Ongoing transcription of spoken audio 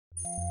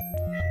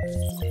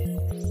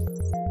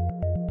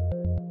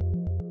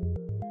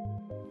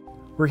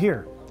We're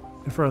here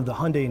in front of the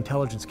Hyundai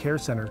Intelligence Care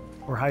Center,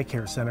 or HI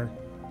CARE Center,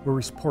 where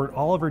we support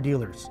all of our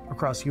dealers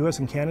across US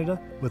and Canada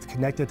with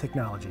connected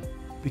technology.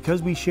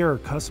 Because we share our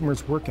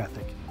customers' work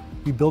ethic,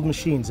 we build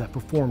machines that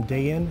perform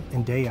day in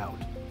and day out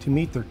to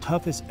meet their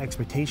toughest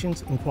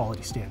expectations and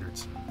quality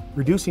standards.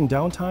 Reducing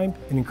downtime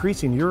and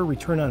increasing your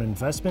return on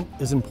investment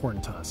is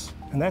important to us,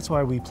 and that's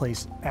why we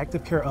place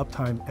active care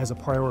uptime as a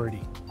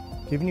priority,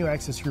 giving you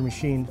access to your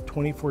machine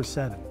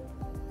 24/7.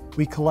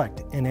 We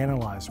collect and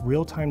analyze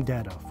real-time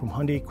data from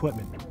Hyundai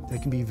equipment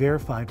that can be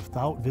verified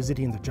without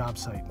visiting the job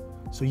site,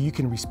 so you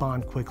can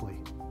respond quickly.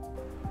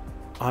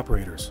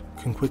 Operators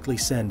can quickly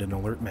send an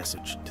alert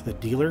message to the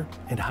dealer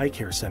and HI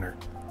CARE Center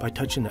by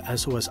touching the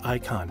SOS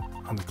icon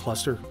on the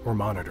cluster or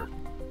monitor.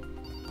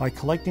 By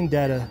collecting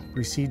data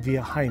received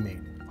via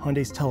HiMate,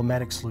 Hyundai's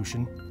telematics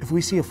solution, if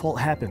we see a fault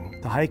happen,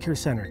 the HI CARE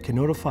Center can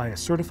notify a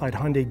certified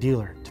Hyundai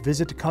dealer to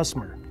visit the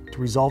customer to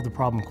resolve the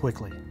problem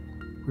quickly.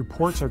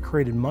 Reports are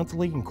created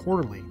monthly and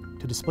quarterly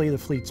to display the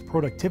fleet's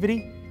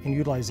productivity and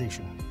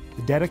utilization.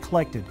 The data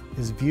collected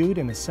is viewed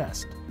and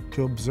assessed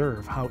to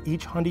observe how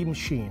each Hyundai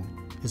machine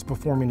is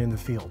performing in the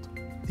field.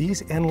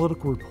 These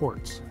analytical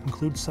reports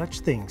include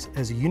such things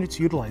as a unit's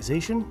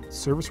utilization,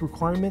 service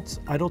requirements,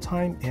 idle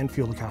time, and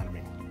fuel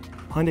economy.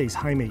 Hyundai's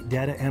HiMate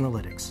data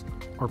analytics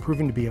are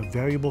proven to be a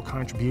valuable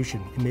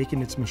contribution in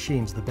making its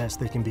machines the best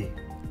they can be.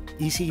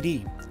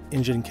 ECD,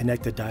 Engine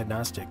Connected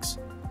Diagnostics,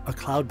 a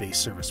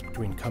cloud-based service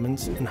between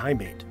Cummins and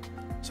HiMate,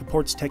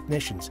 supports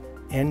technicians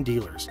and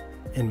dealers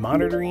in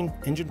monitoring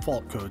engine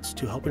fault codes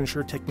to help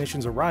ensure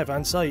technicians arrive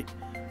on site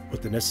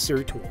with the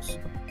necessary tools.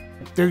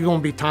 There are going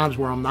to be times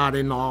where I'm not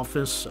in the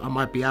office, I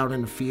might be out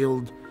in the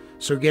field,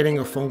 so getting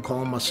a phone call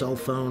on my cell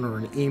phone or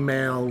an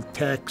email,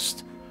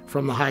 text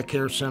from the HI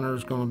CARE Center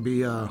is going to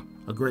be a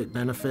great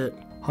benefit.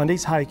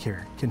 Hyundai's HI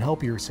CARE can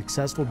help your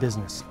successful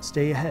business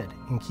stay ahead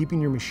in keeping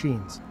your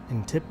machines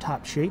in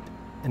tip-top shape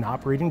and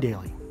operating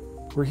daily.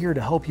 We're here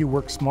to help you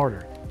work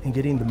smarter and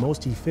getting the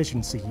most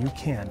efficiency you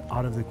can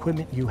out of the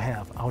equipment you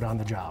have out on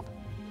the job.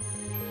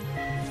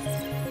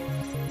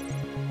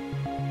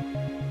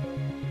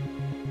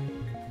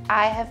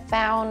 I have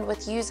found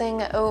with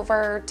using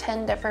over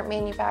 10 different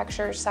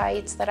manufacturer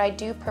sites that I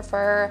do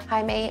prefer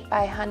HiMate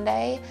by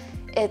Hyundai.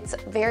 It's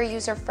very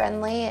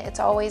user-friendly, it's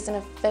always an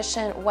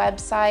efficient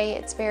website,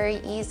 it's very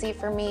easy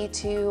for me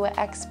to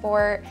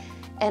export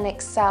an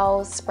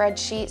Excel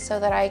spreadsheet so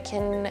that I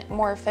can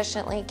more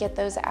efficiently get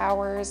those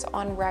hours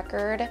on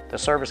record. The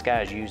service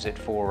guys use it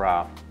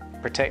for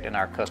protecting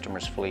our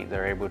customers' fleet.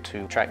 They're able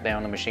to track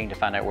down the machine to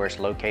find out where it's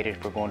located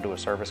if we're going to do a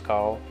service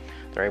call.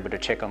 They're able to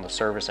check on the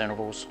service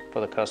intervals for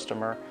the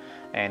customer.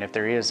 And if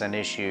there is an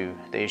issue,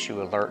 the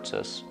issue alerts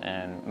us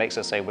and makes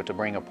us able to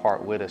bring a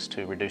part with us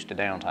to reduce the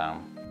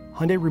downtime.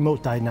 Hyundai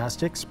Remote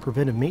Diagnostics,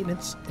 preventive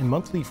maintenance, and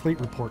monthly fleet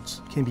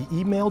reports can be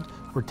emailed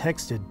or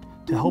texted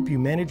to help you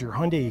manage your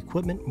Hyundai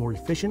equipment more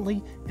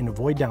efficiently and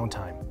avoid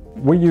downtime.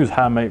 We use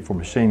HiMate for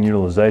machine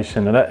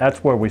utilization, and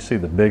that's where we see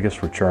the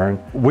biggest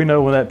return. We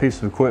know when that piece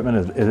of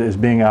equipment is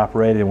being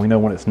operated, and we know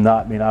when it's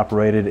not being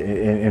operated,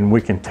 and we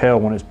can tell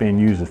when it's being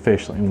used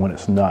efficiently and when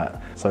it's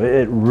not. So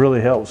it really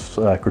helps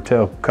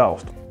curtail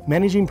cost.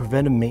 Managing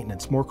preventive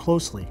maintenance more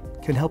closely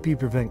can help you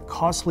prevent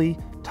costly,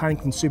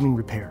 time-consuming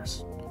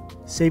repairs,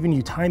 saving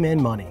you time and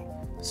money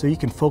so you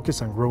can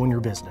focus on growing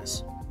your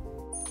business.